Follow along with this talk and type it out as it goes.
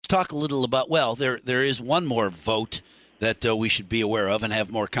talk a little about, well, there is one more vote that we should be aware of and have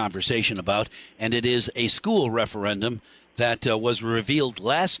more conversation about, and it is a school referendum that was revealed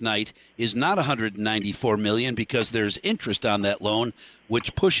last night is not $194 million because there's interest on that loan,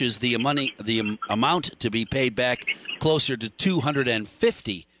 which pushes the amount to be paid back closer to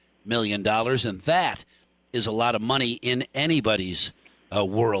 $250 million, and that is a lot of money in anybody's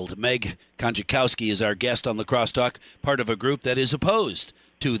world. Meg Konczakowski is our guest on the Crosstalk, part of a group that is opposed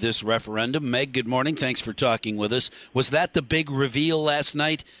to this referendum. Meg, good morning. Thanks for talking with us. Was that the big reveal last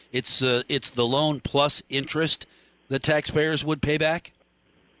night? It's the loan plus interest that taxpayers would pay back?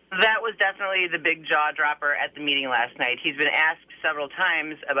 That was definitely the big jaw dropper at the meeting last night. He's been asked several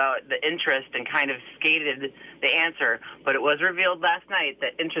times about the interest and kind of skated the answer, but it was revealed last night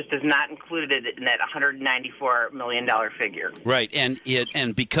that interest is not included in that $194 million figure. Right,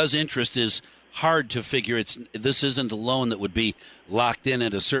 and because interest is hard to figure, this isn't a loan that would be locked in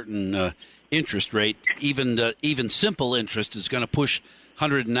at a certain interest rate. Even simple interest is going to push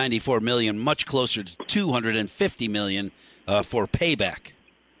 $194 million much closer to $250 million for payback.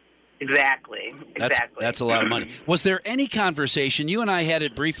 Exactly. That's a lot of money. Was there any conversation? You and I had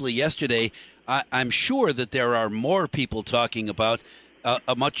it briefly yesterday. I'm sure that there are more people talking about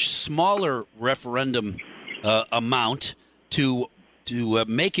a much smaller referendum amount to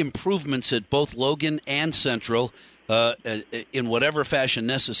make improvements at both Logan and Central in whatever fashion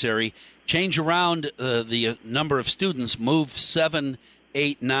necessary. Change around the number of students, move 7,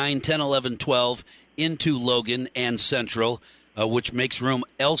 8, 9, 10, 11, 12 into Logan and Central, which makes room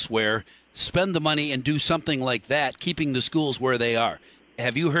elsewhere. Spend the money and do something like that, keeping the schools where they are.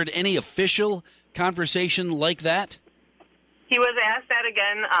 Have you heard any official conversation like that? He was asked that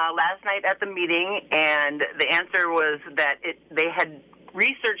again last night at the meeting, and the answer was that they had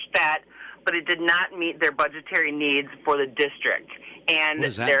researched that, but it did not meet their budgetary needs for the district and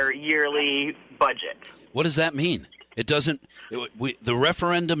their yearly budget. What does that mean? It doesn't. The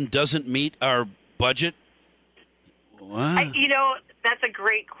referendum doesn't meet our budget. Wow. That's a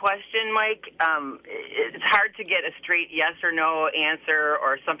great question, Mike. It's hard to get a straight yes or no answer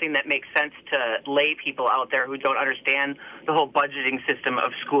or something that makes sense to lay people out there who don't understand the whole budgeting system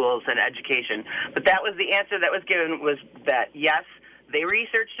of schools and education. But that was the answer that was given, was that, yes, they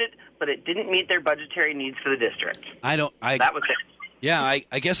researched it, but it didn't meet their budgetary needs for the district. That was it. Yeah,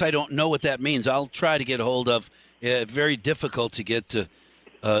 I guess I don't know what that means. I'll try to get a hold of. Very difficult to get to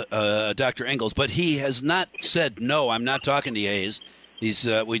Dr. Engels, but he has not said no. I'm not talking to you, Hayes.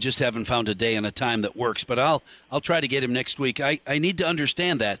 We just haven't found a day and a time that works. But I'll try to get him next week. I need to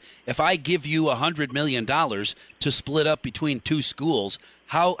understand that if I give you $100 million to split up between two schools,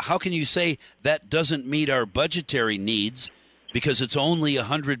 how can you say that doesn't meet our budgetary needs because it's only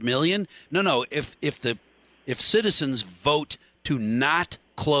 $100 million? No. If citizens vote to not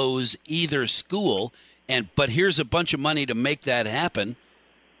close either school, but here's a bunch of money to make that happen,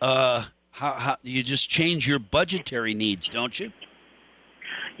 how you just change your budgetary needs, don't you?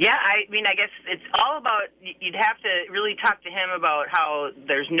 Yeah, I guess it's all about, you'd have to really talk to him about how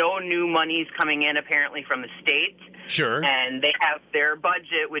there's no new monies coming in apparently from the state. Sure. And they have their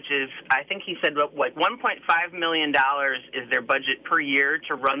budget, which is, I think he said, what, $1.5 million is their budget per year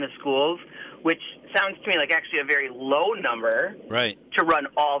to run the schools, which sounds to me like actually a very low number. Right. To run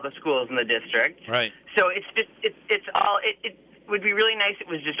all the schools in the district. Right. So it's all, it would be really nice if it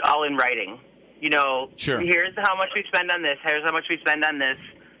was just all in writing. Sure. Here's how much we spend on this, here's how much we spend on this.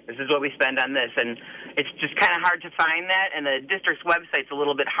 This is what we spend on this, and it's just kind of hard to find that, and the district's website's a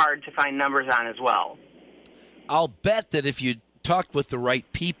little bit hard to find numbers on as well. I'll bet that if you talked with the right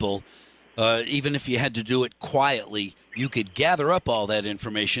people, even if you had to do it quietly, you could gather up all that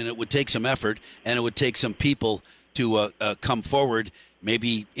information. It would take some effort, and it would take some people to come forward,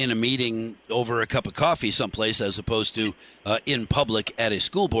 maybe in a meeting over a cup of coffee someplace as opposed to in public at a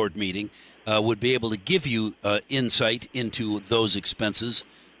school board meeting, would be able to give you insight into those expenses.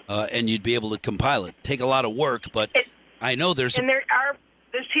 And you'd be able to compile it. Take a lot of work, but I know there's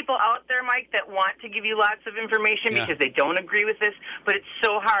people out there, Mike, that want to give you lots of information because they don't agree with this, but it's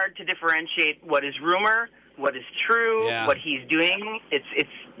so hard to differentiate what is rumor, what is true, what he's doing. It's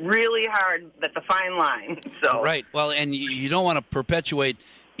really hard. That's a fine line. So right. Well, and you don't want to perpetuate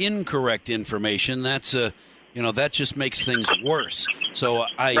incorrect information. That's that just makes things worse. So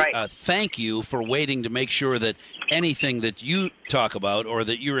I thank you for waiting to make sure that anything that you talk about or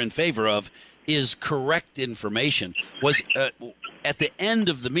that you're in favor of is correct information. Was at the end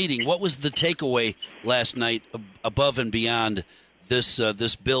of the meeting, what was the takeaway last night above and beyond this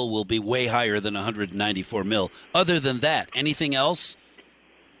bill will be way higher than $194 million? Other than that, anything else?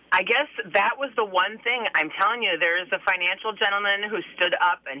 I guess that was the one thing. I'm telling you, there is a financial gentleman who stood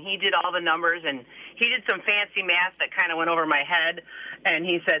up, and he did all the numbers, and he did some fancy math that kind of went over my head. And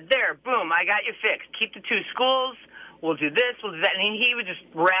he said, there, boom, I got you fixed. Keep the 2 schools. We'll do this, we'll do that. And he just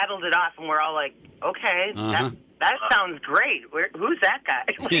rattled it off, and we're all like, okay, that sounds great. Who's that guy?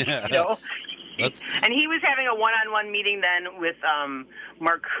 Yeah. You know? And he was having a one-on-one meeting then with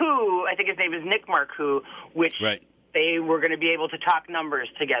Marcoux, I think his name is Nick Marcoux, which they were going to be able to talk numbers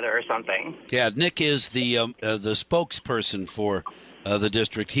together or something. Yeah, Nick is the spokesperson for the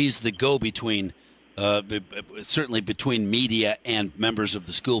district. He's the go-between, certainly between media and members of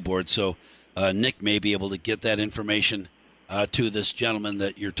the school board. So Nick may be able to get that information to this gentleman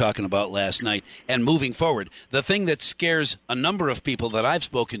that you're talking about last night. And moving forward, the thing that scares a number of people that I've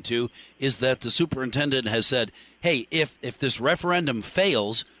spoken to is that the superintendent has said, hey, if this referendum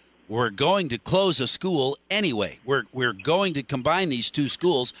fails, we're going to close a school anyway. We're going to combine these 2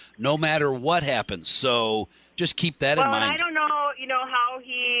 schools no matter what happens. So just keep that in mind. Well, I don't know, how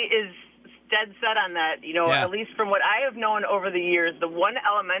he is dead set on that. At least from what I have known over the years, the one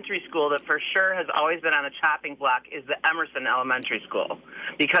elementary school that for sure has always been on the chopping block is the Emerson Elementary School,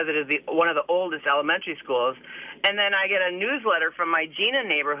 because it is one of the oldest elementary schools. And then I get a newsletter from my Gina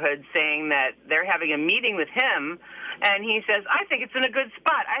neighborhood saying that they're having a meeting with him, and he says, I think it's in a good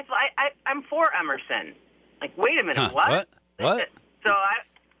spot. I'm for Emerson. Like, wait a minute, what? What? So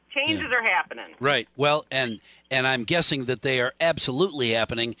changes are happening. Right. Well, and I'm guessing that they are absolutely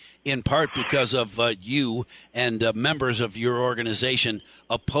happening in part because of you and members of your organization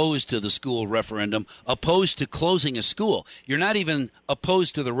opposed to the school referendum, opposed to closing a school. You're not even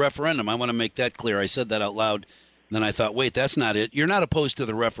opposed to the referendum. I want to make that clear. I said that out loud. Then I thought, wait, that's not it. You're not opposed to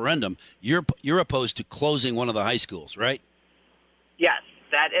the referendum. You're opposed to closing one of the high schools, right? Yes.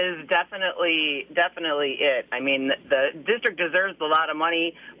 That is definitely it. I mean, the district deserves a lot of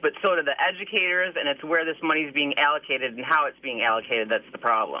money, but so do the educators, and it's where this money is being allocated and how it's being allocated that's the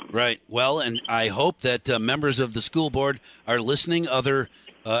problem. Right. Well, and I hope that members of the school board are listening. Other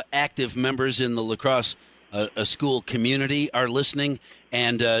active members in the La Crosse school community are listening,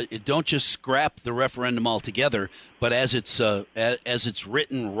 and don't just scrap the referendum altogether. But as it's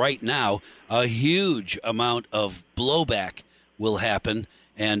written right now, a huge amount of blowback will happen.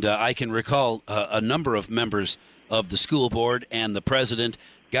 And I can recall a number of members of the school board and the president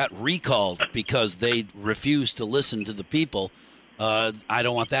got recalled because they refused to listen to the people. I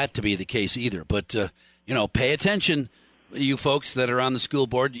don't want that to be the case either. But, pay attention, you folks that are on the school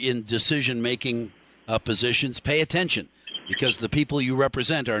board in decision-making positions. Pay attention, because the people you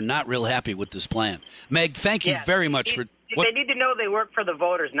represent are not real happy with this plan. Meg, thank you very much for... They need to know they work for the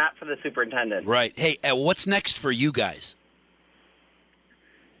voters, not for the superintendent. Right. Hey, what's next for you guys?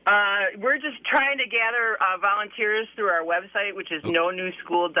 We're just trying to gather volunteers through our website, which is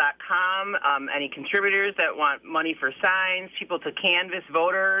nonewschool.com. Any contributors that want money for signs, people to canvass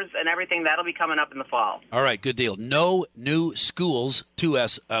voters, and everything, that'll be coming up in the fall. All right, good deal. No New Schools,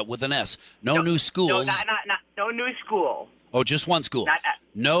 2S with an S. No New Schools. No, not No New School. Oh, just one school.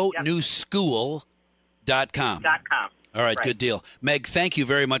 NoNewSchool.com. All right, good deal. Meg, thank you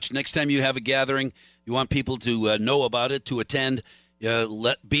very much. Next time you have a gathering, you want people to know about it, to attend,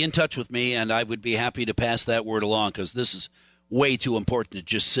 be in touch with me, and I would be happy to pass that word along, because this is way too important to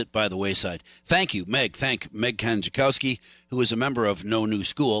just sit by the wayside. Thank you, Meg. Thank Meg Konczakowski, who is a member of No New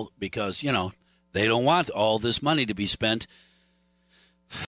School, because, they don't want all this money to be spent